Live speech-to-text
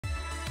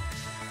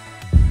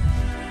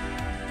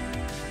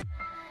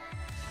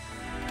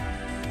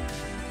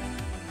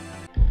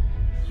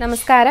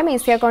നമസ്കാരം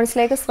ഈസി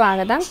അക്കൗണ്ട്സിലേക്ക്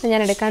സ്വാഗതം. ഞാൻ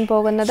എടുക്കാൻ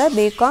പോകുന്നത്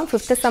ബികോം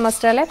 5th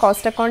സെമസ്റ്ററിലെ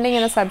കോസ്റ്റ് അക്കൗണ്ടിംഗ്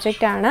എന്ന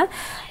സബ്ജക്റ്റ് ആണ്.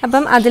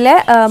 അപ്പം അതിൽ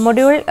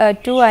മൊഡ്യൂൾ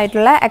 2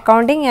 ആയിട്ടുള്ള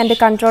accounting and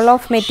control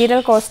of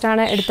material cost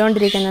ആണ്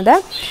എടുത്തുകൊണ്ടിരിക്കുന്നത്.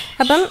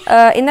 അപ്പം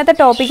ഇന്നത്തെ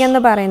ടോപ്പിക്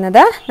എന്ന്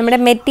പറയുന്നത് നമ്മുടെ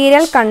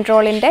മെറ്റീരിയൽ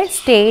കൺട്രോളിൻ്റെ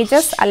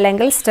സ്റ്റേജസ്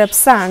അല്ലെങ്കിൽ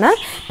സ്റ്റെപ്സ് ആണ്.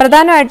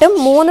 പ്രധാനമായിട്ടും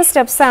 3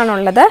 സ്റ്റെപ്സ്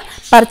ആണുള്ളത്: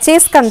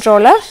 purchase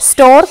control,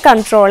 store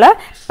control,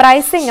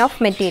 pricing of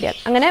material.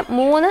 അങ്ങനെ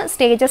 3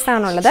 സ്റ്റേജസ്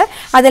ആണുള്ളത്.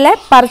 അതിൽ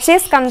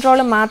പർച്ചേസ് കൺട്രോൾ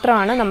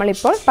മാത്രമാണ്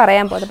നമ്മളിപ്പോൾ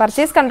പറയാൻ പോകുന്നത്.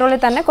 പർച്ചേസ് കൺട്രോളിൽ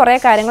തന്നെ കുറേ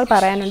കാര്യങ്ങൾ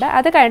പറയാനുണ്ട്.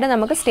 അത് കഴിഞ്ഞ്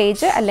നമുക്ക്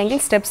സ്റ്റേജ് അല്ലെങ്കിൽ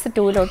സ്റ്റെപ്സ്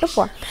 2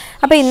 പോകാം.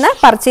 അപ്പോൾ ഇന്ന്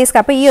പർച്ചേസ്,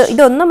 അപ്പോൾ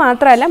ഇതൊന്നും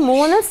മാത്രമല്ല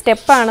 3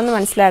 സ്റ്റെപ്പാണെന്ന്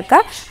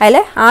മനസ്സിലാക്കുക. അതിൽ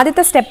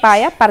ആദ്യത്തെ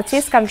സ്റ്റെപ്പായ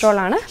പർച്ചേസ്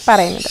കൺട്രോളാണ്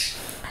പറയുന്നത്.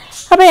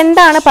 അപ്പോൾ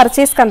എന്താണ്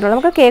പർച്ചേസ് കൺട്രോൾ?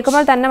 നമുക്ക്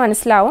കേൾക്കുമ്പോൾ തന്നെ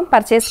മനസ്സിലാവും.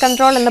 പർച്ചേസ്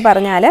കൺട്രോൾ എന്ന്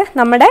പറഞ്ഞാൽ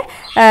നമ്മുടെ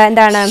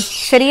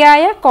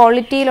ശരിയായ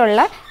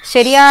ക്വാളിറ്റിയിലുള്ള,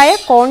 ശരിയായ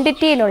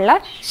ക്വാണ്ടിറ്റിയിലുള്ള,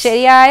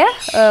 ശരിയായ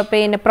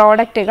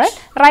പ്രോഡക്റ്റുകൾ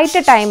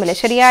റൈറ്റ് ടൈമിൽ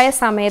ശരിയായ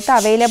സമയത്ത്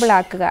അവൈലബിൾ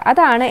ആക്കുക.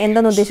 അതാണ്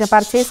എന്തെന്ന് ഉദ്ദേശിക്കുന്നത്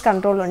പർച്ചേസ്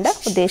കൺട്രോൾ കൊണ്ട്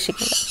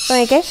ഉദ്ദേശിക്കുന്നത്.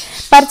 Okay,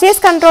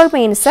 purchase control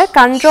means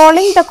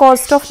controlling the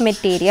cost of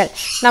material.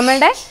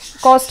 നമ്മളുടെ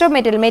കോസ്റ്റ് ഓഫ്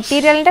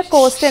മെറ്റീരിയലിൻ്റെ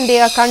കോസ്റ്റ് എന്ത്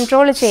ചെയ്യുക?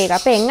 കൺട്രോൾ ചെയ്യുക.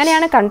 അപ്പോൾ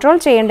എങ്ങനെയാണ് കൺട്രോൾ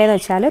ചെയ്യേണ്ടതെന്ന്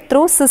വെച്ചാൽ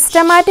through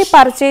systematic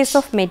purchase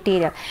of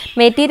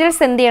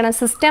materials എന്ത് ചെയ്യണം?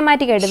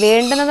 സിസ്റ്റമാറ്റിക് ആയിട്ട്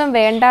വേണ്ടുന്നതും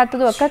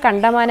വേണ്ടാത്തതും ഒക്കെ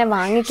കണ്ടമാനം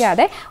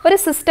വാങ്ങിക്കാതെ ഒരു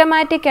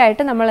സിസ്റ്റമാറ്റിക്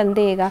ആയിട്ട് നമ്മൾ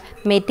എന്ത് ചെയ്യുക?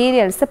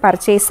 മെറ്റീരിയൽസ്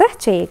പർച്ചേസ്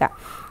ചെയ്യുക.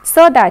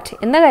 സോ ദാറ്റ്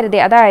എന്ന്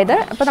കരുതി, അതായത്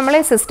അപ്പോൾ നമ്മൾ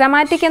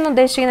സിസ്റ്റമാറ്റിക് എന്ന്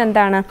ഉദ്ദേശിക്കുന്നത്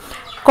എന്താണ്?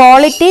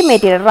 ക്വാളിറ്റി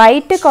മെറ്റീരിയൽ,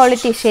 റൈറ്റ്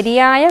ക്വാളിറ്റി,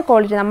 ശരിയായ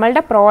ക്വാളിറ്റി,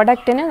 നമ്മളുടെ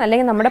പ്രോഡക്റ്റിന്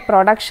അല്ലെങ്കിൽ നമ്മുടെ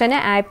പ്രൊഡക്ഷന്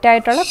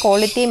ആപ്റ്റായിട്ടുള്ള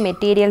ക്വാളിറ്റി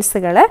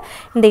മെറ്റീരിയൽസുകൾ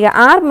എന്ത് ചെയ്യുക?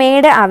 ആർ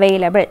മെയ്ഡ്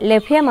അവൈലബിൾ,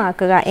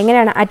 ലഭ്യമാക്കുക.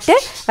 എങ്ങനെയാണ്? അറ്റ്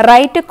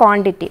റൈറ്റ്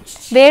ക്വാണ്ടിറ്റി,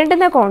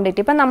 വേണ്ടുന്ന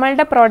ക്വാണ്ടിറ്റി. ഇപ്പം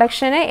നമ്മളുടെ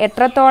പ്രൊഡക്ഷന്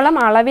എത്രത്തോളം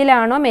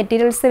അളവിലാണോ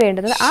മെറ്റീരിയൽസ്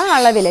വേണ്ടുന്നത് ആ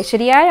അളവിൽ,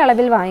 ശരിയായ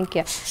അളവിൽ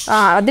വാങ്ങിക്കുക.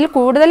 അതിൽ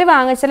കൂടുതൽ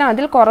വാങ്ങിച്ചാലും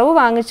അതിൽ കുറവ്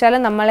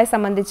വാങ്ങിച്ചാലും നമ്മളെ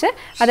സംബന്ധിച്ച്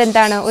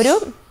അതെന്താണ്? ഒരു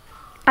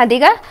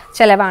അധിക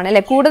ചിലവാണ്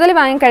അല്ലേ? കൂടുതൽ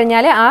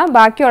വാങ്ങിക്കഴിഞ്ഞാൽ ആ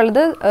ബാക്കിയുള്ളത്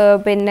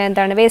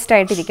വേസ്റ്റ്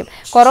ആയിട്ടിരിക്കും.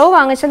 കുറവ്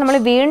വാങ്ങിച്ചാൽ നമ്മൾ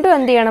വീണ്ടും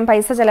എന്ത് ചെയ്യണം?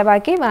 പൈസ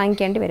ചിലവാക്കി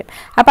വാങ്ങിക്കേണ്ടി വരും.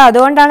 അപ്പോൾ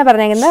അതുകൊണ്ടാണ്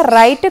പറഞ്ഞിരിക്കുന്നത്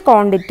റൈറ്റ്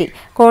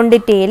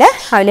ക്വാണ്ടിറ്റിയിൽ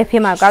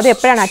ലഭ്യമാക്കുക. അത്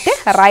എപ്പോഴാണ്? At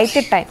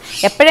right time.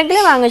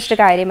 എപ്പോഴെങ്കിലും വാങ്ങിച്ചിട്ട്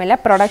കാര്യമില്ല,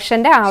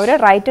 പ്രൊഡക്ഷൻ്റെ ആ ഒരു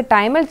റൈറ്റ്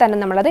ടൈമിൽ തന്നെ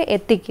നമ്മളത്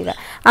എത്തിക്കുക.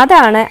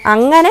 അതാണ്,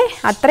 അങ്ങനെ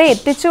അത്രയും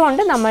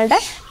എത്തിച്ചുകൊണ്ട് നമ്മളുടെ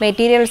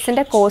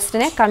മെറ്റീരിയൽസിൻ്റെ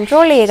കോസ്റ്റിനെ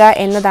കൺട്രോൾ ചെയ്യുക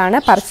എന്നതാണ്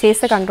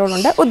പർച്ചേസ് കൺട്രോൾ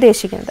കൊണ്ട്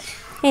ഉദ്ദേശിക്കുന്നത്.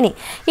 ഇനി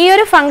ഈ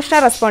ഒരു ഫങ്ഷണൽ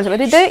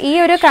റെസ്പോൺസിബിലിറ്റി, ഈ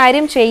ഒരു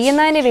കാര്യം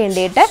ചെയ്യുന്നതിന്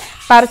വേണ്ടിയിട്ട്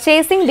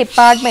പർച്ചേസിങ്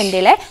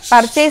ഡിപ്പാർട്ട്മെൻറ്റിലെ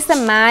പർച്ചേസ്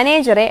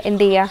മാനേജറെ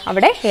എന്ത് ചെയ്യുക?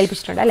 അവിടെ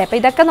ഏൽപ്പിച്ചിട്ടുണ്ട് അല്ലേ? അപ്പോൾ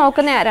ഇതൊക്കെ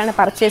നോക്കുന്ന ആരാണ്?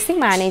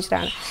 പർച്ചേസിങ്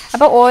മാനേജറാണ്.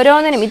 അപ്പോൾ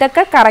ഓരോന്നിനും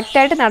ഇതൊക്കെ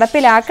കറക്റ്റായിട്ട്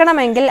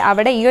നടപ്പിലാക്കണമെങ്കിൽ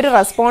അവിടെ ഈ ഒരു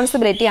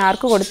റെസ്പോൺസിബിലിറ്റി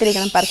ആർക്ക്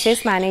കൊടുത്തിരിക്കണം?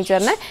 പർച്ചേസ്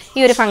മാനേജറിന്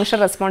ഈ ഒരു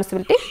ഫങ്ഷണൽ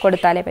റെസ്പോൺസിബിലിറ്റി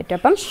കൊടുത്താലേ പറ്റും.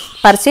 അപ്പം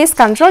പർച്ചേസ്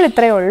കൺട്രോൾ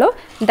ഇത്രയേ ഉള്ളൂ.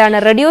 എന്താണ്?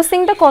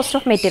 Reducing the cost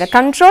of material.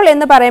 Control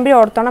എന്ന് പറയുമ്പോൾ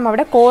ഓർത്തോണം,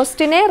 അവിടെ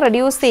കോസ്റ്റിനെ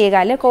റെഡ്യൂസ് ചെയ്യുക,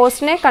 അല്ലെങ്കിൽ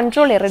കോസ്റ്റിനെ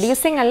കൺട്രോൾ ചെയ്യുക.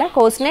 റെഡ്യൂസിങ് അല്ല,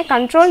 കോസ്റ്റിനെ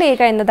കൺട്രോൾ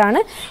ചെയ്യുക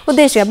എന്നതാണ്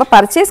ഉദ്ദേശിക്കുക. അപ്പോൾ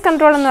പർച്ചേസ്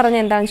കൺട്രോൾ എന്ന്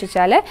പറഞ്ഞാൽ എന്താണെന്ന്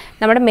വെച്ചാൽ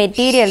നമ്മുടെ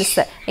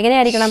മെറ്റീരിയൽസ്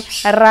എങ്ങനെയായിരിക്കണം?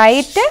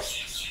 റൈറ്റ്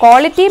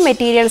ക്വാളിറ്റി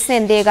മെറ്റീരിയൽസിന്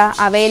എന്ത് ചെയ്യുക?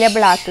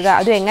 അവൈലബിൾ ആക്കുക.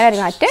 അതും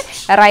എങ്ങനെയായിരിക്കും? At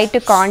right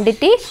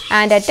quantity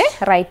and at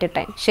right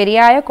time.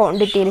 ശരിയായ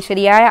ക്വാണ്ടിറ്റിയിൽ,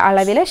 ശരിയായ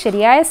അളവിൽ,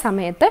 ശരിയായ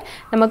സമയത്ത്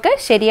നമുക്ക്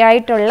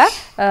ശരിയായിട്ടുള്ള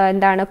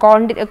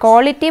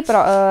ക്വാളിറ്റി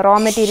റോ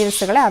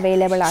മെറ്റീരിയൽസുകളെ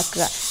അവൈലബിൾ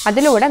ആക്കുക.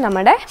 അതിലൂടെ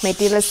നമ്മുടെ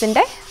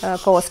മെറ്റീരിയൽസിൻ്റെ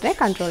കോസ്റ്റിനെ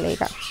കൺട്രോൾ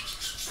ചെയ്യുക.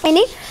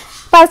 ഇനി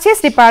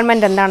പർച്ചേസ്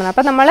ഡിപ്പാർട്ട്മെൻറ്റ് എന്താണെന്ന്,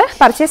 അപ്പോൾ നമ്മൾ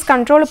പർച്ചേസ്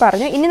കൺട്രോൾ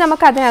പറഞ്ഞു. ഇനി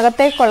നമുക്ക്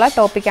അതിനകത്തേക്കുള്ള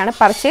ടോപ്പിക്കാണ്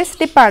purchase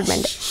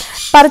department.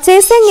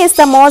 Purchasing is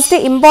the most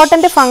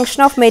important function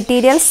of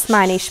materials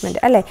management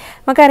അല്ലേ?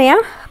 നമുക്കറിയാം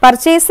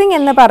പർച്ചേസിങ്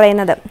എന്ന്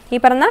പറയുന്നത് ഈ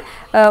പറഞ്ഞ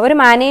ഒരു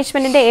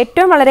മാനേജ്മെൻറ്റിൻ്റെ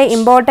ഏറ്റവും വളരെ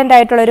ഇമ്പോർട്ടൻ്റ്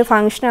ആയിട്ടുള്ള ഒരു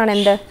ഫങ്ഷനാണ്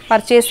എന്ത്?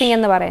 പർച്ചേസിങ്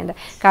എന്ന് പറയുന്നത്.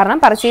 കാരണം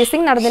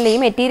പർച്ചേസിങ് നടന്നില്ല, ഈ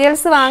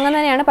മെറ്റീരിയൽസ്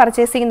വാങ്ങുന്നതിനെയാണ്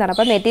പർച്ചേസിങ് എന്ന്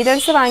പറയുന്നത്. അപ്പോൾ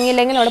മെറ്റീരിയൽസ്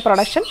വാങ്ങിയില്ലെങ്കിൽ അവിടെ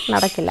പ്രൊഡക്ഷൻ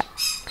നടക്കില്ല.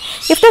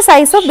 If the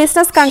size of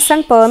business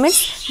concern permits,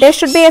 there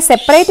should be a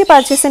separate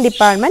purchasing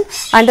department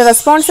and the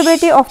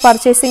responsibility of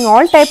purchasing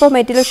all type of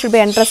materials should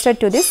be entrusted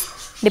to this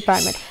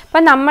department.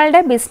 അപ്പം നമ്മളുടെ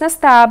business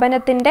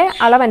സ്ഥാപനത്തിൻ്റെ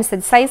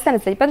അളവനുസരിച്ച്, size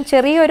അനുസരിച്ച്, ഇപ്പം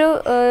ചെറിയൊരു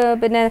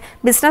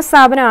business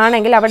സ്ഥാപനം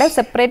ആണെങ്കിൽ അവിടെ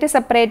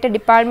separate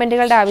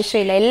ഡിപ്പാർട്ട്മെൻറ്റുകളുടെ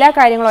ആവശ്യമില്ല. എല്ലാ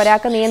കാര്യങ്ങളും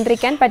ഒരാൾക്ക്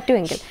നിയന്ത്രിക്കാൻ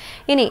പറ്റുമെങ്കിൽ.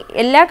 ഇനി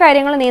എല്ലാ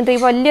കാര്യങ്ങളും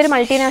നിയന്ത്രിക്കും. വലിയൊരു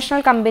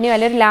മൾട്ടിനാഷണൽ കമ്പനിയോ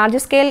അല്ലെങ്കിൽ ഒരു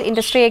ലാർജ് സ്കെയിൽ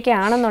ഇൻഡസ്ട്രിയൊക്കെ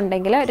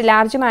ആണെന്നുണ്ടെങ്കിൽ, ഒരു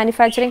ലാർജ്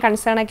മാനുഫാക്ചറിങ്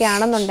കൺസേൺ ഒക്കെ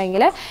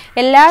ആണെന്നുണ്ടെങ്കിൽ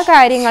എല്ലാ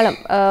കാര്യങ്ങളും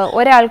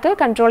ഒരാൾക്ക്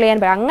കൺട്രോൾ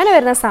ചെയ്യാൻ പറ്റും. അങ്ങനെ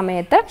വരുന്ന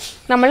സമയത്ത്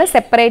നമ്മൾ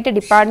സെപ്പറേറ്റ്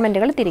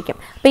ഡിപ്പാർട്ട്മെൻറ്റുകൾ തിരിക്കും.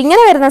 അപ്പോൾ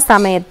ഇങ്ങനെ വരുന്ന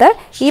സമയത്ത്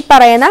ഈ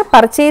പറയുന്ന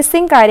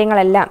പർച്ചേസിങ്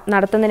കാര്യങ്ങളെല്ലാം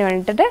നടത്തുന്നതിന്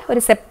വേണ്ടിയിട്ട്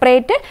ഒരു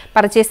സെപ്പറേറ്റ്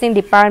പർച്ചേസിങ്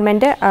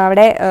ഡിപ്പാർട്ട്മെൻറ്റ്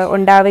അവിടെ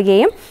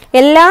ഉണ്ടാവുകയും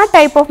എല്ലാ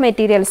ടൈപ്പ് ഓഫ്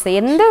മെറ്റീരിയൽസ്,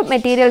 എന്ത്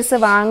മെറ്റീരിയൽസ്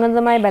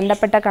വാങ്ങുന്നതുമായി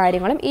ബന്ധപ്പെട്ട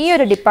കാര്യങ്ങളും ഈ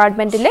ഒരു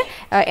ഡിപ്പാർട്ട്മെൻറ്റിൽ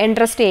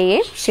ഇൻട്രസ്റ്റ്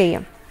ചെയ്യുകയും ചെയ്യും.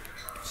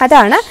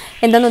 അതാണ്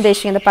എന്തെന്ന്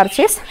ഉദ്ദേശിക്കുന്നത്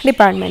purchase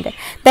department.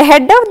 The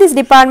head of this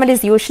department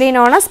is usually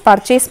known as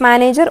purchase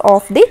manager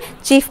of the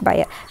chief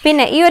buyer.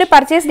 പിന്നെ ഈ ഒരു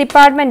പർച്ചേസ്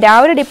ഡിപ്പാർട്ട്മെൻറ്റ്, ആ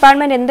ഒരു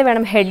ഡിപ്പാർട്ട്മെൻറ്റ് എന്ത്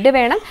വേണം? ഹെഡ്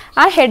വേണം.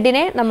 ആ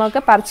ഹെഡിനെ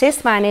നമുക്ക്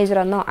പർച്ചേസ് മാനേജർ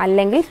എന്നോ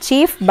അല്ലെങ്കിൽ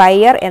ചീഫ്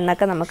ബയർ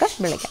എന്നൊക്കെ നമുക്ക്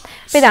വിളിക്കാം.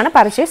 അപ്പോൾ ഇതാണ്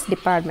പർച്ചേസ്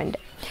ഡിപ്പാർട്ട്മെൻറ്റ്.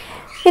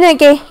 ഇനി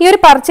ഓക്കെ, ഈ ഒരു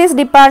പർച്ചേസ്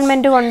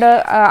ഡിപ്പാർട്ട്മെൻറ്റ് കൊണ്ട്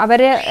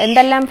അവർ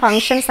എന്തെല്ലാം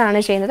ഫങ്ഷൻസ് ആണ്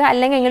ചെയ്യുന്നത്,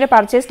 അല്ലെങ്കിൽ ഇങ്ങനെ ഒരു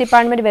പർച്ചേസ്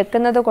ഡിപ്പാർട്ട്മെൻറ്റ്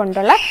വെക്കുന്നത്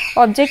കൊണ്ടുള്ള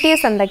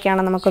ഒബ്ജക്റ്റീവ്സ്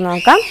എന്തൊക്കെയാണെന്ന് നമുക്ക്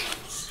നോക്കാം.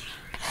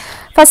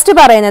 ഫസ്റ്റ്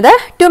പറയുന്നത്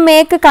to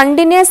make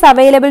continuous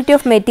availability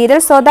of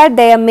material so that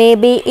there may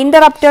be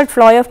interrupted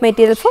flow of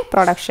material for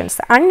productions,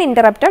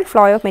 uninterrupted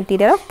flow of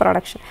material of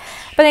production.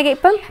 അപ്പോൾ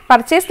ഇപ്പം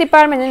പർച്ചേസ്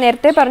ഡിപ്പാർട്ട്മെൻറ്റ്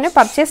നേരത്തെ പറഞ്ഞു,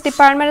 പർച്ചേസ്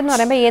ഡിപ്പാർട്ട്മെൻറ്റ് എന്ന്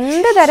പറയുമ്പോൾ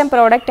എന്ത് തരം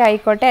പ്രോഡക്റ്റ്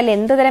ആയിക്കോട്ടെ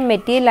അല്ലെങ്കിൽ എന്ത് തരം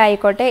മെറ്റീരിയൽ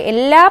ആയിക്കോട്ടെ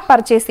എല്ലാ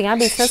പർച്ചേസിങ്, ആ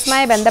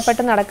ബിസിനസ്സുമായി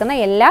ബന്ധപ്പെട്ട് നടക്കുന്ന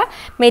എല്ലാ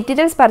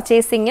മെറ്റീരിയൽസ്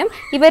പർച്ചേസിങ്ങും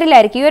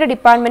ഇവരിലായിരിക്കും, ഈ ഒരു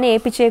ഡിപ്പാർട്ട്മെൻറ്റ്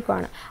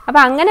ഏൽപ്പിച്ചേക്കുവാണ്.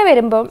 അപ്പോൾ അങ്ങനെ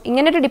വരുമ്പോൾ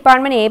ഇങ്ങനൊരു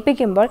ഡിപ്പാർട്ട്മെൻറ്റ്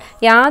ഏൽപ്പിക്കുമ്പോൾ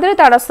യാതൊരു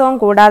തടസ്സവും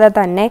കൂടാതെ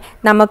തന്നെ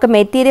നമുക്ക്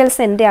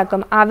മെറ്റീരിയൽസ്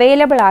എന്താക്കും,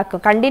 അവൈലബിൾ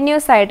ആക്കും,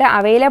 കണ്ടിന്യൂസ് ആയിട്ട്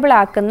അവൈലബിൾ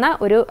ആക്കുന്ന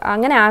ഒരു,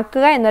 അങ്ങനെ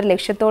ആക്കുക എന്നൊരു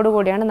ലക്ഷ്യത്തോടു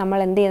കൂടിയാണ് നമ്മൾ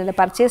എന്ത് ചെയ്യുന്നത്,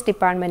 പർച്ചേസ്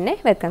ഡിപ്പാർട്ട്മെൻറ്റിനെ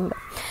വെക്കുന്നത്.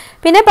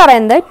 പിന്നെ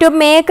പറയുന്നത് to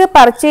make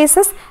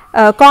purchases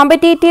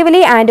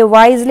കോമ്പറ്റീറ്റീവ്ലി and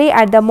wisely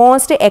at the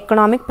most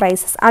economic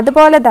prices.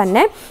 അതുപോലെ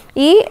തന്നെ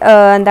ഈ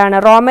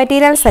റോ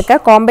മെറ്റീരിയൽസ് ഒക്കെ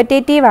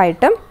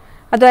കോമ്പറ്റേറ്റീവായിട്ടും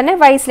അതുതന്നെ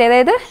വൈസ്ലി,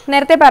 അതായത്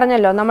നേരത്തെ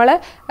പറഞ്ഞല്ലോ നമ്മൾ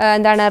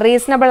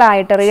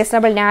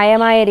റീസണബിൾ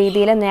ന്യായമായ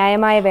രീതിയിൽ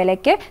ന്യായമായ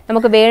വിലയ്ക്ക്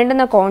നമുക്ക്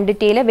വേണ്ടുന്ന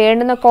ക്വാണ്ടിറ്റിയിൽ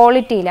വേണ്ടുന്ന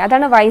ക്വാളിറ്റിയിൽ,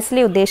 അതാണ്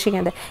വൈസ്ലി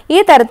ഉദ്ദേശിക്കുന്നത്. ഈ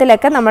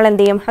തരത്തിലൊക്കെ നമ്മൾ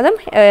എന്ത് ചെയ്യും, അതും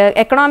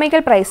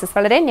എക്കണോമിക്കൽ പ്രൈസസ്,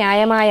 വളരെ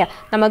ന്യായമായ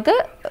നമുക്ക്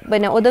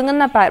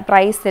ഒതുങ്ങുന്ന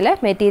പ്രൈസിൽ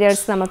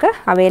മെറ്റീരിയൽസ് നമുക്ക്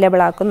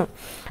അവൈലബിൾ ആക്കുന്നു.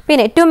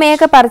 പിന്നെ to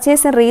make A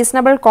purchase in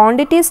reasonable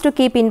quantities to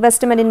keep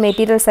investment in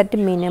materials at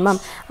minimum.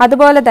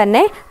 അതുപോലെ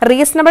തന്നെ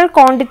റീസണബിൾ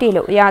ക്വാണ്ടിറ്റിയിൽ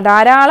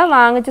ധാരാളം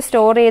വാങ്ങിച്ച്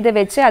സ്റ്റോർ ചെയ്ത്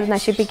വെച്ച് അത്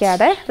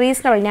നശിപ്പിക്കാതെ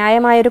റീസണബിൾ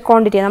ന്യായമായ ഒരു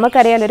ക്വാണ്ടിറ്റി,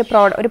 നമുക്കറിയാലോ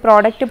ഒരു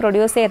പ്രോഡക്റ്റ്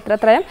പ്രൊഡ്യൂസ്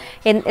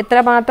ചെയ്യാൻ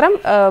എത്രമാത്രം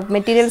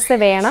മെറ്റീരിയൽസ്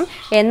വേണം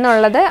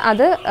എന്നുള്ളത്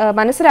അത്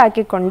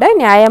മനസ്സിലാക്കിക്കൊണ്ട്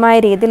ന്യായമായ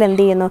രീതിയിൽ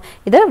എന്ത് ചെയ്യുന്നു,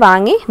 ഇത്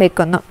വാങ്ങി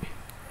വെക്കുന്നു.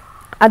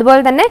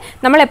 അതുപോലെ തന്നെ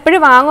നമ്മൾ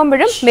എപ്പോഴും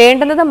വാങ്ങുമ്പോഴും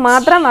വേണ്ടുന്നത്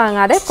മാത്രം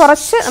വാങ്ങാതെ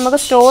കുറച്ച് നമുക്ക്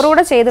സ്റ്റോർ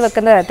കൂടെ ചെയ്ത്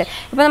വെക്കുന്ന തരത്തിൽ.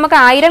 ഇപ്പോൾ നമുക്ക്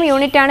 1000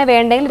 യൂണിറ്റാണ്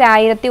വേണ്ടെങ്കിൽ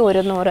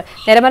 1100,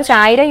 നേരെ മറിച്ച്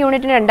 1000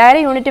 യൂണിറ്റിന്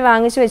 2000 യൂണിറ്റ്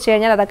വാങ്ങിച്ച് വെച്ച്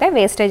കഴിഞ്ഞാൽ അതൊക്കെ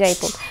വേസ്റ്റേജ്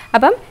ആയിപ്പോവും.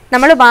 അപ്പം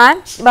നമ്മൾ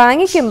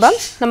വാങ്ങിക്കുമ്പം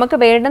നമുക്ക്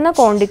വേണ്ടുന്ന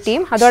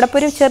ക്വാണ്ടിറ്റിയും അതോടൊപ്പം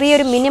ഒരു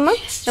ചെറിയൊരു മിനിമം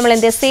നമ്മൾ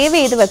സേവ്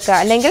ചെയ്ത് വെക്കുക,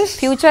 അല്ലെങ്കിൽ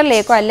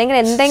ഫ്യൂച്ചറിലേക്കോ അല്ലെങ്കിൽ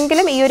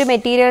എന്തെങ്കിലും ഈ ഒരു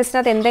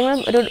മെറ്റീരിയൽസിനകത്ത്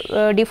എന്തെങ്കിലും ഒരു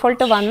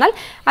ഡിഫോൾട്ട് വന്നാൽ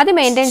അത്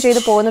മെയിൻറ്റെയിൻ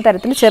ചെയ്ത് പോകുന്ന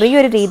തരത്തിൽ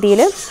ചെറിയൊരു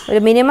രീതിയിൽ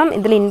ഒരു മിനിമം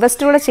ഇതിൽ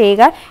ഇൻവെസ്റ്റ് കൂടെ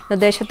ചെയ്യുക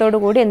ഉദ്ദേശത്തോടു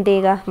കൂടി എന്ത്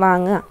ചെയ്യുക,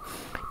 വാങ്ങുക.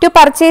 To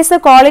purchase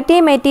quality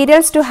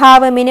materials to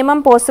have a minimum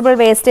possible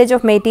wastage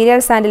of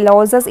materials and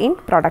losses in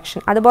production.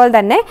 അതുപോലെ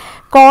തന്നെ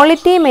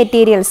ക്വാളിറ്റി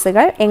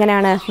മെറ്റീരിയൽസുകൾ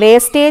എങ്ങനെയാണ്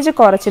വേസ്റ്റേജ്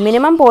കുറച്ച്,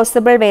 minimum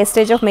possible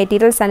wastage of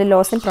materials and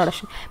loss in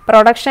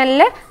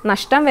പ്രൊഡക്ഷനിൽ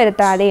നഷ്ടം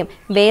വരുത്താതെയും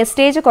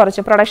വേസ്റ്റേജ്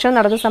കുറച്ച്, പ്രൊഡക്ഷൻ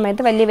നടത്തുന്ന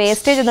സമയത്ത് വലിയ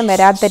വേസ്റ്റേജ് ഒന്നും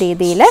വരാത്ത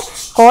രീതിയിൽ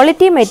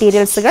ക്വാളിറ്റി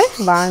മെറ്റീരിയൽസുകൾ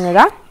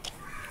വാങ്ങുക.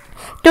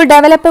 To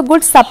develop a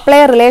good supply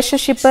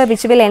relationship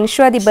which will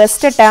ensure the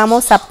best term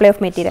of supply of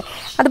material.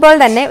 അതുപോലെ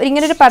തന്നെ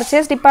ഇങ്ങനൊരു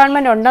പർച്ചേസ്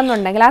ഡിപ്പാർട്ട്മെൻറ്റ്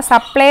ഉണ്ടെന്നുണ്ടെങ്കിൽ ആ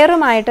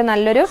സപ്ലയറുമായിട്ട്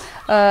നല്ലൊരു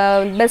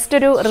ബെസ്റ്റ്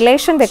ഒരു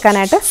റിലേഷൻ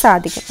വെക്കാനായിട്ട്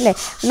സാധിക്കും അല്ലേ,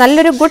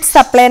 നല്ലൊരു ഗുഡ്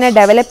സപ്ലൈനെ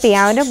ഡെവലപ്പ്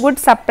ചെയ്യാൻ, ഒരു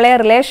ഗുഡ് സപ്ലൈ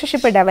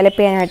റിലേഷൻഷിപ്പ് ഡെവലപ്പ്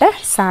ചെയ്യാനായിട്ട്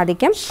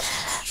സാധിക്കും.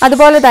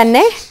 അതുപോലെ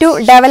തന്നെ to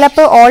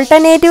develop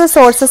alternative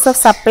sources of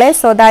supply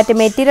so that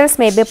materials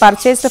may be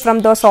purchased from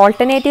those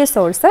alternative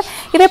source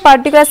if A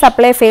particular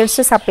supply fails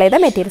to supply the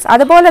materials.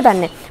 അതുപോലെ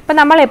തന്നെ ഇപ്പം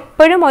നമ്മൾ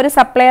എപ്പോഴും ഒരു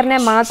സപ്ലയറിനെ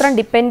മാത്രം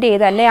ഡിപ്പെൻഡ്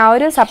ചെയ്ത് അല്ലെങ്കിൽ ആ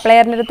ഒരു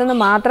സപ്ലയറിൻ്റെ അടുത്ത് നിന്ന്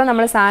മാത്രം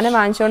നമ്മൾ സാധനം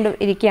വാങ്ങിച്ചുകൊണ്ട്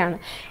ഇരിക്കുകയാണ്,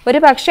 ഒരു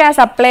പക്ഷേ ആ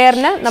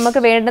സപ്ലയറിന് നമുക്ക്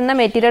വേണ്ടുന്ന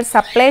മെറ്റീരിയൽ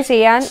സപ്ലൈ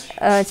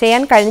ചെയ്യാൻ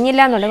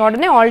കഴിഞ്ഞില്ല എന്നുണ്ടെങ്കിൽ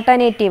ഉടനെ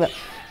ഓൾട്ടർനേറ്റീവ്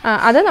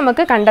അത്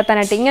നമുക്ക്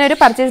കണ്ടെത്താനായിട്ട് ഇങ്ങനെ ഒരു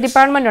പർച്ചേസ്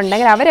ഡിപ്പാർട്ട്മെൻറ്റ്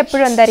ഉണ്ടെങ്കിൽ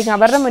അവരെപ്പോഴും എന്തായിരിക്കും,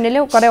 അവരുടെ മുന്നിൽ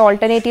കുറേ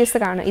ഓൾട്ടർനേറ്റീവ്സ്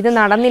കാണും, ഇത്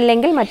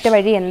നടന്നില്ലെങ്കിൽ മറ്റു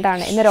വഴി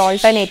എന്താണ് എന്നൊരു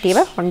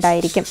ഓൾട്ടർനേറ്റീവ്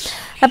ഉണ്ടായിരിക്കും.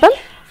 അപ്പം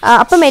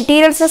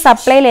മെറ്റീരിയൽസ്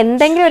സപ്ലൈയിൽ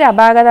എന്തെങ്കിലും ഒരു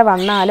അപാകത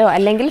വന്നാലോ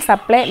അല്ലെങ്കിൽ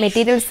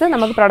മെറ്റീരിയൽസ്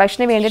നമുക്ക്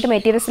പ്രൊഡക്ഷന് വേണ്ടിയിട്ട്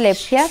മെറ്റീരിയൽസ്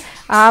ലഭ്യ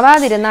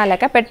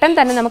ആവാതിരുന്നാലൊക്കെ പെട്ടെന്ന്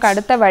തന്നെ നമുക്ക്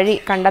അടുത്ത വഴി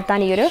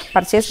കണ്ടെത്താൻ ഈ ഒരു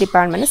പർച്ചേസ്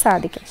ഡിപ്പാർട്ട്മെൻറ്റ്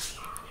സാധിക്കും.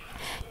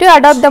 To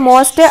adopt the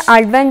most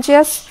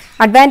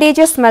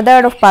advantageous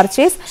method of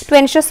purchase to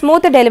ensure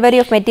smooth delivery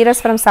of materials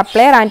from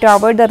supplier and to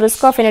avoid the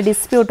risk of any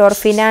dispute or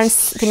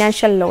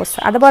financial loss.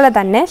 അതുപോലെ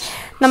തന്നെ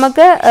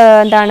നമുക്ക്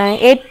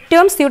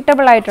ഏറ്റവും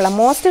സ്യൂട്ടബിൾ ആയിട്ടുള്ള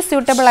മോസ്റ്റ്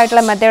സ്യൂട്ടബിൾ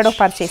ആയിട്ടുള്ള method of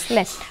purchase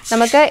അല്ലേ,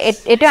 നമുക്ക്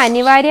ഏറ്റവും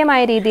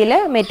അനിവാര്യമായ രീതിയിൽ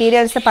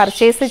മെറ്റീരിയൽസ്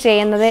പർച്ചേസ്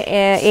ചെയ്യുന്നത്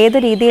ഏത്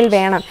രീതിയിൽ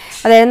വേണം,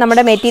 അതായത്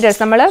നമ്മുടെ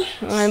മെറ്റീരിയൽസ് നമ്മൾ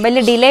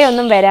വലിയ ഡിലേ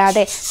ഒന്നും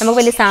വരാതെ നമുക്ക്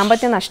വലിയ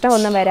സാമ്പത്തിക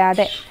നഷ്ടമൊന്നും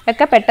വരാതെ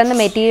ഒക്കെ പെട്ടെന്ന്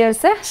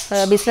മെറ്റീരിയൽസ്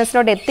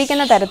ബിസിനസ്സിലോട്ട്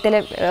എത്തിക്കുന്ന തരത്തിൽ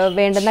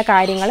വേണ്ടുന്ന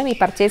കാര്യങ്ങളും ഈ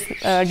പർച്ചേസ്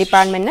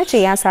ഡിപ്പാർട്ട്മെൻറ്റിന്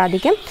ചെയ്യാൻ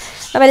സാധിക്കും.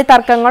 വലിയ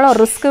തർക്കങ്ങളോ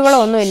റിസ്കുകളോ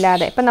ഒന്നും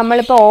ഇല്ലാതെ. ഇപ്പം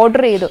നമ്മളിപ്പോൾ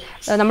ഓർഡർ ചെയ്തു,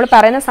 നമ്മൾ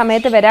പറയുന്ന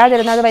സമയത്ത്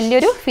വരാതിരുന്നാൽ അത്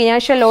വലിയൊരു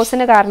ഫിനാൻഷ്യൽ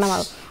ലോസിന്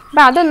കാരണമാകും.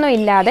 അപ്പോൾ അതൊന്നും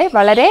ഇല്ലാതെ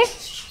വളരെ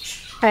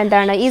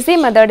ഈസി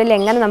മെത്തേഡിൽ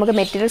എങ്ങനെ നമുക്ക്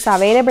മെറ്റീരിയൽസ്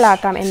അവൈലബിൾ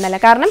ആക്കാം എന്നല്ല.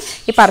 കാരണം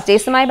ഈ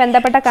പർച്ചേസുമായി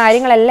ബന്ധപ്പെട്ട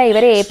കാര്യങ്ങളെല്ലാം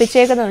ഇവരെ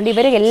ഏൽപ്പിച്ചേക്കുന്നതുകൊണ്ട്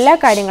ഇവർ എല്ലാ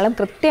കാര്യങ്ങളും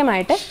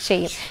കൃത്യമായിട്ട്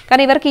ചെയ്യും.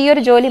 കാരണം ഇവർക്ക് ഈ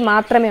ഒരു ജോലി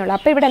മാത്രമേ ഉള്ളൂ.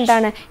 അപ്പോൾ ഇവിടെ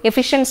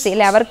എഫിഷ്യൻസി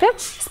അല്ലെ, അവർക്ക്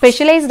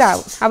സ്പെഷ്യലൈസ്ഡ്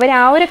ആവും. അവർ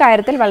ആ ഒരു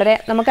കാര്യത്തിൽ വളരെ,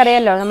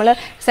 നമുക്കറിയാമല്ലോ നമ്മൾ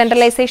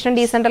സെൻട്രലൈസേഷനും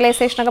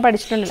ഡീസെൻട്രലൈസേഷനൊക്കെ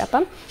പഠിച്ചിട്ടുണ്ടല്ലോ.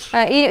 അപ്പം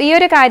ഈ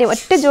ഒരു കാര്യം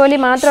ഒറ്റ ജോലി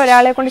മാത്രം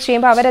ഒരാളെ കൊണ്ട്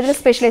ചെയ്യുമ്പോൾ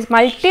അവരതിൽ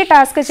മൾട്ടി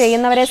ടാസ്ക്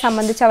ചെയ്യുന്നവരെ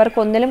സംബന്ധിച്ച്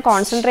അവർക്ക് ഒന്നിലും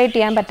കോൺസെൻട്രേറ്റ്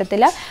ചെയ്യാൻ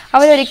പറ്റത്തില്ല.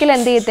 അവരൊരിക്കലും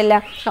എന്ത് ചെയ്യത്തില്ല,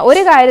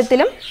 ഒരു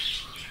കാര്യത്തിലും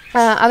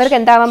അവർക്ക്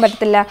എന്താവാൻ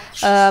പറ്റത്തില്ല,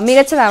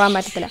 മികച്ചതാവാൻ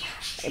പറ്റത്തില്ല.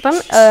 ഇപ്പം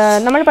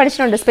നമ്മൾ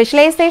പഠിച്ചിട്ടുണ്ട്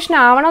സ്പെഷ്യലൈസേഷൻ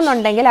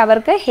ആവണമെന്നുണ്ടെങ്കിൽ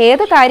അവർക്ക്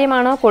ഏത്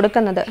കാര്യമാണോ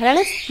കൊടുക്കുന്നത്,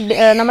 അതാണ്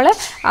നമ്മൾ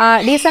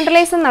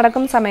ഡീസെൻട്രലൈസ്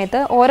നടക്കുന്ന സമയത്ത്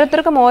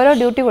ഓരോരുത്തർക്കും ഓരോ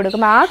ഡ്യൂട്ടി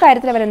കൊടുക്കും, ആ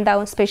കാര്യത്തിൽ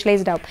അവരെന്താവും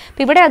സ്പെഷ്യലൈസ്ഡ് ആവും.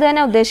 അപ്പോൾ ഇവിടെ അത്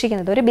തന്നെ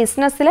ഉദ്ദേശിക്കുന്നത് ഒരു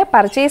ബിസിനസ്സിൽ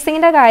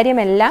പർച്ചേസിങ്ങിൻ്റെ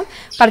കാര്യമെല്ലാം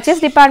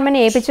പർച്ചേസ്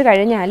ഡിപ്പാർട്ട്മെൻറ്റ് ഏൽപ്പിച്ചു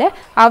കഴിഞ്ഞാൽ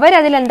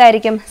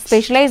അവരതിലെന്തായിരിക്കും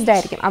സ്പെഷ്യലൈസ്ഡ്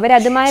ആയിരിക്കും,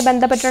 അവരതുമായി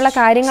ബന്ധപ്പെട്ടുള്ള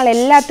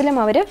കാര്യങ്ങളെല്ലാത്തിലും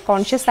അവർ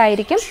കോൺഷ്യസ്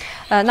ആയിരിക്കും.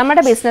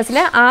 നമ്മുടെ ബിസിനസ്സിൽ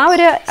ആ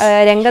ഒരു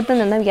രംഗത്ത്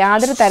നിന്നും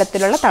യാതൊരു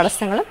തരത്തിലുള്ള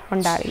തടസ്സങ്ങളും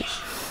ഉണ്ടാവില്ല.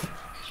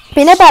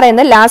 പിന്നെ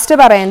പറയുന്നത് ലാസ്റ്റ്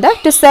പറയുന്നത്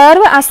to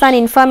serve as an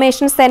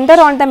information centre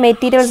on the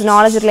materials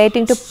knowledge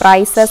relating to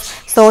prices,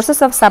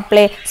 sources of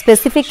supply,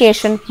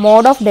 specification,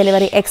 mode of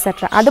delivery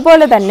etcetera.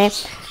 അതുപോലെ തന്നെ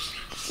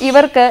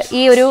ഇവർക്ക്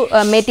ഈ ഒരു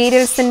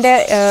മെറ്റീരിയൽസിൻ്റെ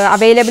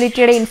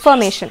അവൈലബിലിറ്റിയുടെ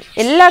ഇൻഫർമേഷൻ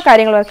എല്ലാ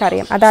കാര്യങ്ങളും അവർക്ക്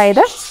അറിയാം.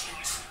 അതായത്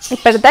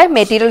ഇപ്പോഴത്തെ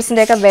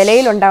മെറ്റീരിയൽസിൻ്റെയൊക്കെ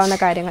വിലയിലുണ്ടാകുന്ന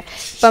കാര്യങ്ങൾ,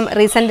 ഇപ്പം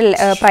റീസെൻ്റ്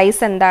പ്രൈസ്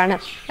എന്താണ്,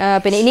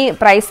 പിന്നെ ഇനി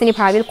പ്രൈസിന്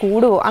ഭാവിയിൽ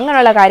കൂടുമോ,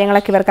 അങ്ങനെയുള്ള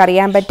കാര്യങ്ങളൊക്കെ ഇവർക്ക്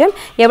അറിയാൻ പറ്റും.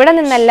 എവിടെ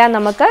നിന്നെല്ലാം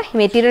നമുക്ക്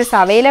മെറ്റീരിയൽസ്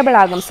അവൈലബിൾ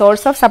ആകും,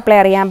 സോഴ്സ് ഓഫ് സപ്ലൈ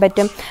അറിയാൻ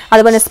പറ്റും.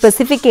 അതുപോലെ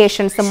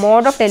സ്പെസിഫിക്കേഷൻസ്,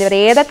 മോഡ് ഓഫ് ഡെലിവറി,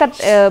 ഏതൊക്കെ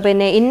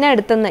പിന്നെ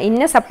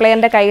ഇന്ന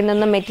സപ്ലയറിൻ്റെ കയ്യിൽ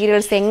നിന്നും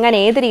മെറ്റീരിയൽസ് എങ്ങനെ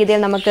ഏത്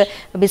രീതിയിൽ നമുക്ക്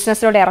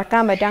ബിസിനസ്സിലൂടെ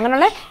ഇറക്കാൻ പറ്റും,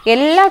 അങ്ങനെയുള്ള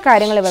എല്ലാ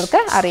കാര്യങ്ങളും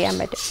ഇവർക്ക് അറിയാൻ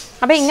പറ്റും.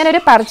 അപ്പോൾ ഇങ്ങനെ ഒരു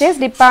പർച്ചേസ്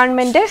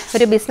ഡിപ്പാർട്ട്മെൻറ്റ്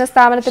ഒരു ബിസിനസ്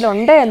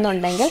സ്ഥാപനത്തിലുണ്ട്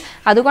എന്നുണ്ടെങ്കിൽ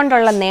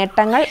അതുകൊണ്ടുള്ള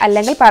നേട്ടങ്ങൾ,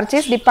 അല്ലെങ്കിൽ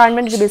പർച്ചേസ്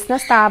ഡിപ്പാർട്ട്മെൻറ്റ് ഒരു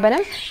ബിസിനസ്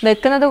സ്ഥാപനം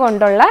വെക്കുന്നത്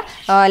കൊണ്ടുള്ള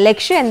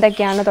ലക്ഷ്യം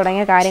എന്തൊക്കെയാണ്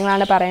തുടങ്ങിയ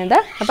കാര്യങ്ങളാണ് പറയുന്നത്.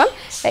 അപ്പം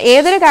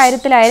ഏതൊരു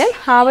കാര്യത്തിലായാലും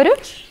ആ ഒരു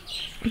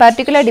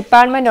പർട്ടിക്കുലർ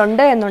ഡിപ്പാർട്ട്മെൻറ്റ്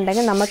ഉണ്ട്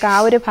എന്നുണ്ടെങ്കിൽ നമുക്ക് ആ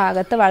ഒരു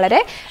ഭാഗത്ത് വളരെ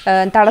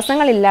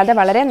തടസ്സങ്ങളില്ലാതെ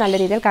വളരെ നല്ല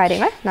രീതിയിൽ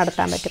കാര്യങ്ങൾ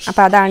നടത്താൻ പറ്റും.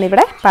 അപ്പോൾ അതാണ്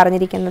ഇവിടെ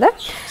പറഞ്ഞിരിക്കുന്നത്.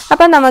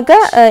 അപ്പം നമുക്ക്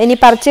ഇനി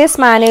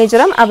പർച്ചേസ്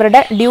മാനേജറും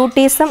അവരുടെ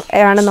ഡ്യൂട്ടീസും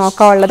ആണ്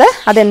നോക്കാനുള്ളത്.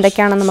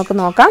 അതെന്തൊക്കെയാണെന്ന് നമുക്ക്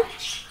നോക്കാം.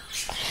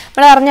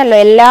 നമ്മൾ അറിഞ്ഞല്ലോ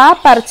എല്ലാ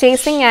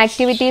പർച്ചേസിങ്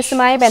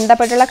ആക്ടിവിറ്റീസുമായി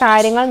ബന്ധപ്പെട്ടുള്ള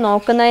കാര്യങ്ങൾ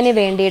നോക്കുന്നതിന്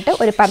വേണ്ടിയിട്ട്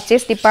ഒരു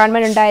പർച്ചേസ്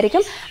ഡിപ്പാർട്ട്മെൻറ്റ്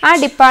ഉണ്ടായിരിക്കും. ആ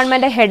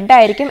ഡിപ്പാർട്ട്മെൻറ്റ്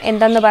ഹെഡായിരിക്കും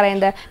എന്തെന്ന്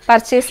പറയുന്നത്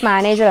പർച്ചേസ്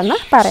മാനേജർ എന്ന്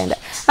പറയുന്നത്.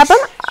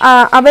 അപ്പം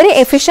അവർ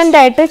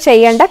എഫിഷ്യൻ്റായിട്ട്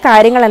ചെയ്യേണ്ട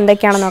കാര്യങ്ങൾ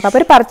എന്തൊക്കെയാണെന്ന് നോക്കാം.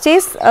 അപ്പോൾ ഒരു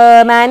പർച്ചേസ്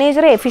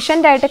മാനേജർ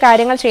എഫിഷ്യൻ്റായിട്ട്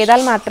കാര്യങ്ങൾ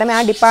ചെയ്താൽ മാത്രമേ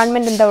ആ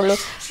ഡിപ്പാർട്ട്മെൻറ്റ് എന്താ ഉള്ളൂ,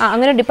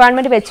 അങ്ങനെ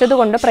ഡിപ്പാർട്ട്മെൻറ്റ്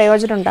വെച്ചതുകൊണ്ട്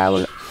പ്രയോജനം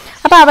ഉണ്ടാവുള്ളൂ.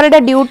 അപ്പോൾ അവരുടെ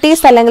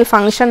ഡ്യൂട്ടീസ് അല്ലെങ്കിൽ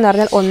ഫംഗ്ഷൻ എന്ന്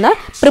പറഞ്ഞാൽ ഒന്ന്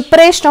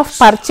പ്രിപ്പറേഷൻ ഓഫ്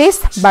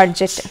പർച്ചേസ്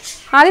ബഡ്ജറ്റ്.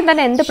 ആദ്യം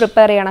തന്നെ എന്ത്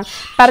പ്രിപ്പയർ ചെയ്യണം,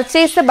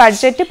 പർച്ചേസ്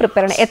ബഡ്ജറ്റ്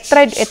പ്രിപ്പയർ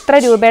ചെയ്യണം. എത്ര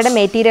രൂപയുടെ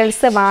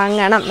മെറ്റീരിയൽസ്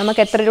വാങ്ങണം,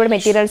 നമുക്ക് എത്ര രൂപയുടെ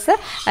മെറ്റീരിയൽസ്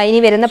ഇനി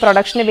വരുന്ന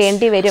പ്രൊഡക്ഷന്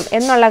വേണ്ടി വരും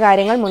എന്നുള്ള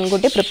കാര്യങ്ങൾ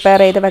മുൻകൂട്ടി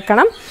പ്രിപ്പയർ ചെയ്ത്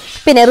വെക്കണം.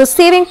 പിന്നെ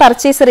receiving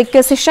purchase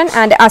requisition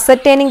and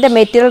ascertaining the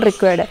material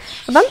required.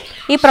 അപ്പം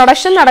ഈ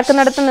പ്രൊഡക്ഷൻ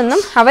നടക്കുന്നിടത്ത് നിന്നും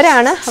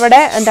അവരാണ്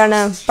അവിടെ എന്താണ്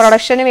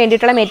പ്രൊഡക്ഷന്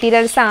വേണ്ടിയിട്ടുള്ള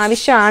മെറ്റീരിയൽസ്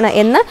ആവശ്യമാണ്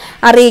എന്ന്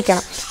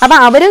അറിയിക്കണം. അപ്പോൾ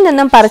അവരിൽ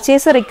നിന്നും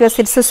പർച്ചേസ്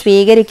റിക്വസിറ്റ്സ്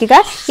സ്വീകരിക്കുക.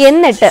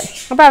 എന്നിട്ട്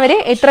അപ്പോൾ അവർ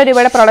എത്ര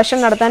രൂപയുടെ പ്രൊഡക്ഷൻ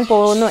നടത്താൻ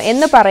പോകുന്നു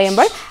എന്ന്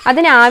പറയുമ്പോൾ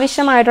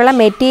അതിനാവശ്യമായിട്ടുള്ള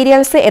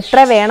മെറ്റീരിയൽസ് എത്ര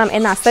വേണം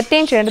എന്ന്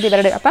അസർട്ടൈൻ ചെയ്യേണ്ടത്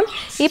ഇവരുടെ. അപ്പം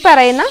ഈ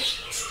പറയുന്ന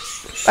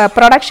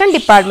പ്രൊഡക്ഷൻ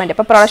ഡിപ്പാർട്ട്മെൻറ്റ്,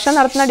 ഇപ്പോൾ പ്രൊഡക്ഷൻ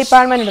നടത്തുന്ന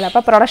ഡിപ്പാർട്ട്മെൻറ്റ് ഉണ്ട്.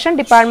 അപ്പോൾ പ്രൊഡക്ഷൻ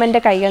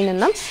ഡിപ്പാർട്ട്മെൻറ്റിൻ്റെ കയ്യിൽ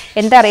നിന്നും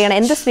എന്തറിയണം,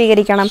 എന്ത്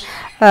സ്വീകരിക്കണം,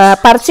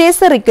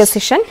 പർച്ചേസ്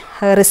റിക്വസിഷൻ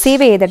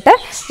റിസീവ് ചെയ്തിട്ട്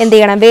എന്ത്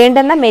ചെയ്യണം,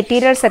 വേണ്ടുന്ന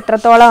മെറ്റീരിയൽസ്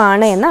എത്രത്തോളം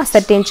ആണ് എന്ന്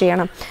അസർട്ടൈൻ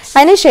ചെയ്യണം.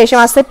 അതിനുശേഷം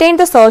ascertain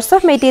the source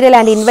of material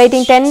and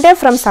inviting tender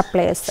from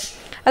suppliers.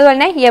 അതുപോലെ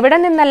തന്നെ എവിടെ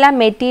നിന്നെല്ലാം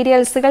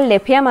മെറ്റീരിയൽസുകൾ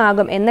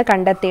ലഭ്യമാകും എന്ന്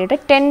കണ്ടെത്തിയിട്ട്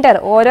ടെൻഡർ,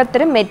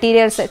 ഓരോരുത്തരും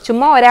മെറ്റീരിയൽസ്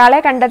ചുമ്മാ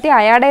ഒരാളെ കണ്ടെത്തി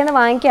അയാളുടെ നിന്ന്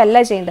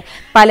വാങ്ങിക്കുകയല്ല ചെയ്യേണ്ടത്,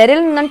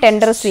 പലരിൽ നിന്നും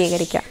ടെൻഡർ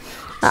സ്വീകരിക്കുക.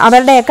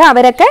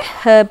 അവരൊക്കെ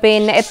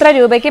പിന്നെ എത്ര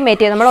രൂപയ്ക്ക്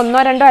മെറ്റീരിയൽ, നമ്മൾ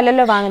ഒന്നോ രണ്ടോ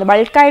അല്ലല്ലോ വാങ്ങുന്നത്,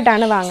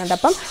 ബൾക്കായിട്ടാണ് വാങ്ങുന്നത്.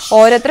 അപ്പം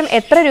ഓരോരുത്തരും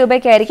എത്ര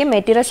രൂപയ്ക്കായിരിക്കും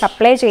മെറ്റീരിയൽ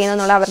സപ്ലൈ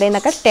ചെയ്യുന്നതെന്നുള്ള അവരുടെ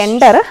നിന്നൊക്കെ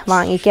ടെൻഡർ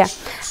വാങ്ങിക്കുക.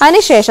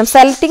 അതിനുശേഷം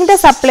selecting the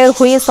supplier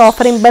who is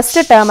offering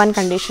best term and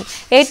condition,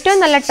 ഏറ്റവും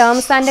നല്ല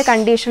ടേംസ് ആൻഡ്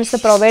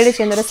കണ്ടീഷൻസ് പ്രൊവൈഡ്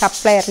ചെയ്യുന്ന ഒരു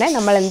സപ്ലയറിനെ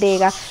നമ്മൾ എന്ത്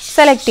ചെയ്യുക,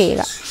 സെലക്ട്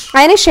ചെയ്യുക.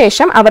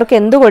 അതിനുശേഷം അവർക്ക്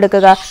എന്ത്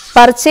കൊടുക്കുക,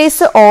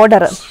 പർച്ചേസ്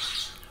ഓർഡർ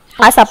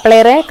ആ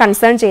സപ്ലയറെ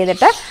കൺസേൺ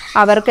ചെയ്തിട്ട്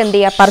അവർക്ക് എന്ത്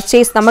ചെയ്യുക,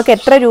 പർച്ചേസ് നമുക്ക്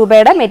എത്ര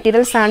രൂപയുടെ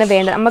മെറ്റീരിയൽസ് ആണ്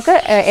വേണ്ടത്, നമുക്ക്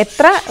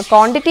എത്ര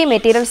ക്വാണ്ടിറ്റി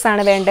മെറ്റീരിയൽസ്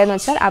ആണ് വേണ്ടതെന്ന്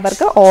വെച്ചാൽ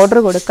അവർക്ക് ഓർഡർ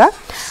കൊടുക്കുക.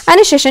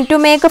 അതിനുശേഷം to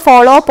make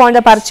follow up on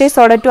the purchase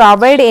order to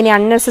avoid any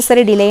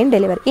unnecessary delay in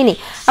delivery. ഇനി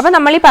അപ്പോൾ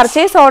നമ്മൾ ഈ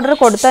പർച്ചേസ് ഓർഡർ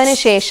കൊടുത്തതിന്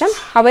ശേഷം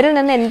അവരിൽ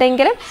നിന്ന്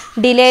എന്തെങ്കിലും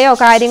ഡിലേയോ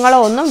കാര്യങ്ങളോ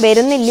ഒന്നും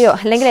വരുന്നില്ലയോ,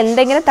 അല്ലെങ്കിൽ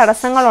എന്തെങ്കിലും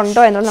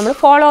തടസ്സങ്ങളുണ്ടോ എന്നുള്ളത് നമ്മൾ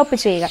ഫോളോ അപ്പ്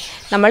ചെയ്യുക.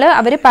 നമ്മൾ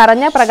അവർ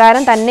പറഞ്ഞ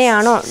പ്രകാരം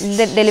തന്നെയാണോ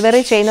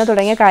ഡെലിവറി ചെയ്യുന്നത്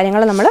തുടങ്ങിയ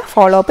കാര്യങ്ങൾ നമ്മൾ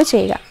ഫോളോ അപ്പ്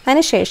ചെയ്യുക.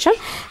 അതിനുശേഷം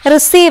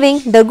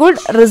receiving the good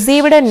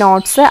received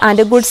notes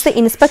and goods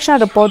inspection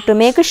report to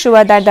make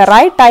sure that the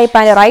right type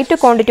and right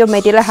quantity of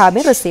material have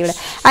been received.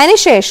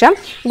 അതിനുശേഷം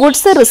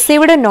ഗുഡ്സ്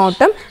റിസീവ്ഡ്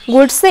നോട്ടും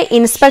ഗുഡ്സ്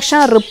ഇൻസ്പെക്ഷൻ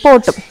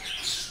റിപ്പോർട്ടും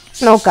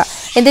നോക്കുക.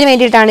 എന്തിനു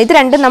വേണ്ടിയിട്ടാണ് ഇത്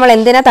രണ്ടും നമ്മൾ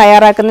എന്തിനാണ്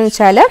തയ്യാറാക്കുന്നതെന്ന്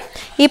വെച്ചാൽ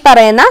ഈ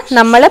പറയുന്ന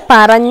നമ്മൾ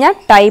പറഞ്ഞ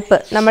ടൈപ്പ്,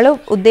 നമ്മൾ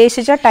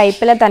ഉദ്ദേശിച്ച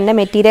ടൈപ്പിൽ തന്നെ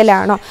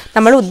മെറ്റീരിയലാണോ,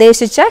 നമ്മൾ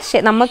ഉദ്ദേശിച്ച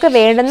നമുക്ക്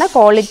വേണ്ടുന്ന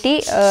ക്വാളിറ്റി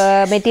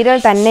മെറ്റീരിയൽ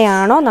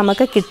തന്നെയാണോ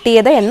നമുക്ക്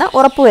കിട്ടിയത് എന്ന്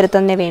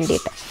ഉറപ്പുവരുത്തുന്നതിന്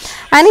വേണ്ടിയിട്ട്.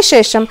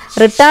 അതിനുശേഷം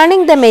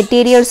returning the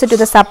materials to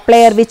the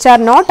supplier which are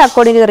not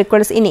according to the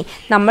റിക്വയർഡ്സ്. ഇനി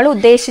നമ്മൾ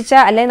ഉദ്ദേശിച്ച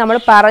അല്ലെങ്കിൽ നമ്മൾ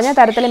പറഞ്ഞ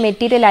തരത്തിലെ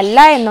മെറ്റീരിയൽ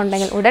അല്ല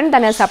എന്നുണ്ടെങ്കിൽ ഉടൻ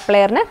തന്നെ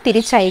സപ്ലയറിന്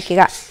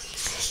തിരിച്ചയക്കുക.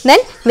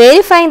 Then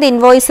verifying the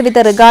invoice with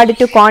regard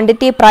to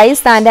quantity,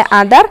 price and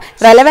other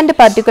relevant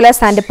particulars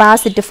and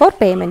pass it for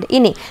payment.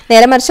 ഇനി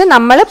നേരെ മറിച്ച്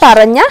നമ്മൾ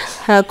പറഞ്ഞ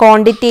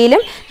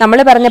ക്വാണ്ടിറ്റിയിലും നമ്മൾ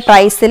പറഞ്ഞ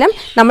പ്രൈസിലും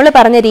നമ്മൾ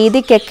പറഞ്ഞ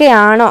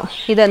രീതിക്കൊക്കെയാണോ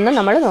ഇതെന്ന്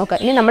നമ്മൾ നോക്കുക.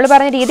 ഇനി നമ്മൾ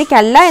പറഞ്ഞ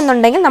രീതിക്കല്ല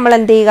എന്നുണ്ടെങ്കിൽ നമ്മൾ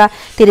എന്ത് ചെയ്യുക,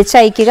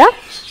 തിരിച്ചയക്കുക.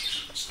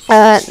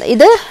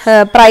 ഇത്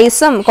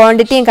പ്രൈസും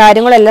ക്വാണ്ടിറ്റിയും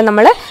കാര്യങ്ങളെല്ലാം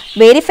നമ്മൾ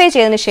വെരിഫൈ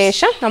ചെയ്തതിന്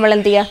ശേഷം നമ്മൾ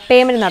എന്ത് ചെയ്യുക,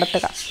 പേയ്മെൻറ്റ്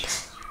നടത്തുക.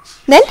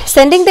 Then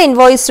sending the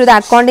invoice to the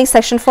accounting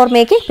section for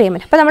making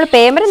payment. അപ്പോൾ നമ്മൾ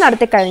പേയ്മെൻറ്റ്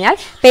നടത്തി കഴിഞ്ഞാൽ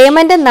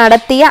പേയ്മെൻറ്റ്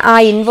നടത്തിയ ആ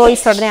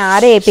ഇൻവോയ്സ് ഉടനെ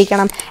ആരെ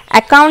ഏൽപ്പിക്കണം,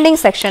 അക്കൗണ്ടിങ്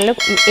സെക്ഷനിൽ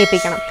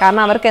ഏൽപ്പിക്കണം.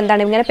 കാരണം അവർക്ക്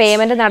എന്താണ് ഇങ്ങനെ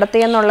പേയ്മെൻറ്റ്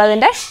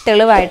നടത്തിയെന്നുള്ളതിൻ്റെ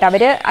തെളിവായിട്ട്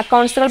അവർ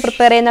അക്കൗണ്ട്സുകൾ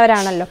പ്രിപ്പയർ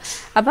ചെയ്യുന്നവരാണല്ലോ,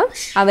 അപ്പം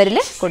അവരിൽ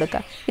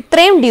കൊടുക്കുക.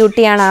 ഇത്രയും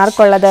ഡ്യൂട്ടിയാണ്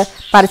ആർക്കുള്ളത്,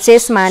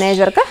 പർച്ചേസ്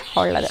മാനേജർക്ക്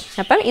ഉള്ളത്.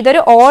 അപ്പം ഇതൊരു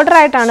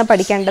ഓർഡറായിട്ടാണ്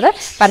പഠിക്കേണ്ടത്.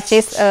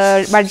 പർച്ചേസ്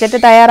ബഡ്ജറ്റ്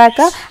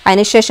തയ്യാറാക്കുക,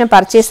 അതിനുശേഷം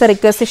പർച്ചേസ്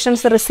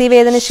റിക്വസിഷൻസ് റിസീവ്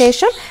ചെയ്തതിന്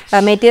ശേഷം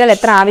മെറ്റീരിയൽ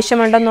എത്ര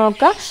ആവശ്യമുണ്ടെന്ന്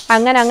നോക്കുക,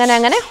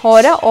 അങ്ങനെ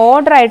ഓരോ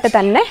ഓർഡറായിട്ട്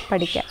തന്നെ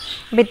പഠിക്കുക.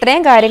 അപ്പോൾ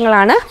ഇത്രയും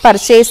കാര്യങ്ങളാണ്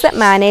പർച്ചേസ്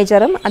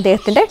മാനേജറും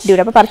അദ്ദേഹത്തിൻ്റെ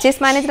ഡ്യൂട്ടി. അപ്പോൾ പർച്ചേസ്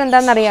മാനേജർ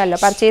എന്താണെന്ന് അറിയാമല്ലോ,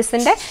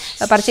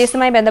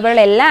 പർച്ചേസുമായി ബന്ധപ്പെട്ട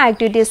എല്ലാ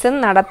ആക്ടിവിറ്റീസും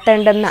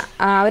നടത്തേണ്ടുന്ന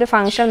ആ ഒരു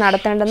ഫംഗ്ഷൻ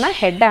നടത്തേണ്ടുന്ന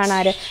ഹെഡാണ്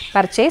ആര്,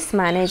 പർച്ചേസ്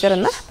മാനേജർ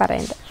എന്ന്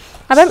പറയുന്നത്.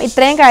 അപ്പം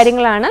ഇത്രയും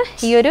കാര്യങ്ങളാണ്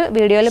ഈ ഒരു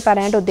വീഡിയോയിൽ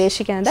പറയാനായിട്ട്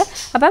ഉദ്ദേശിക്കുന്നത്.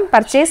 അപ്പം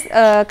പർച്ചേസ്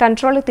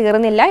കൺട്രോൾ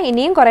തീർന്നില്ല,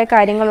 ഇനിയും കുറേ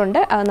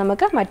കാര്യങ്ങളുണ്ട്, അത്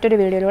നമുക്ക് മറ്റൊരു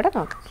വീഡിയോയിലൂടെ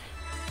നോക്കാം.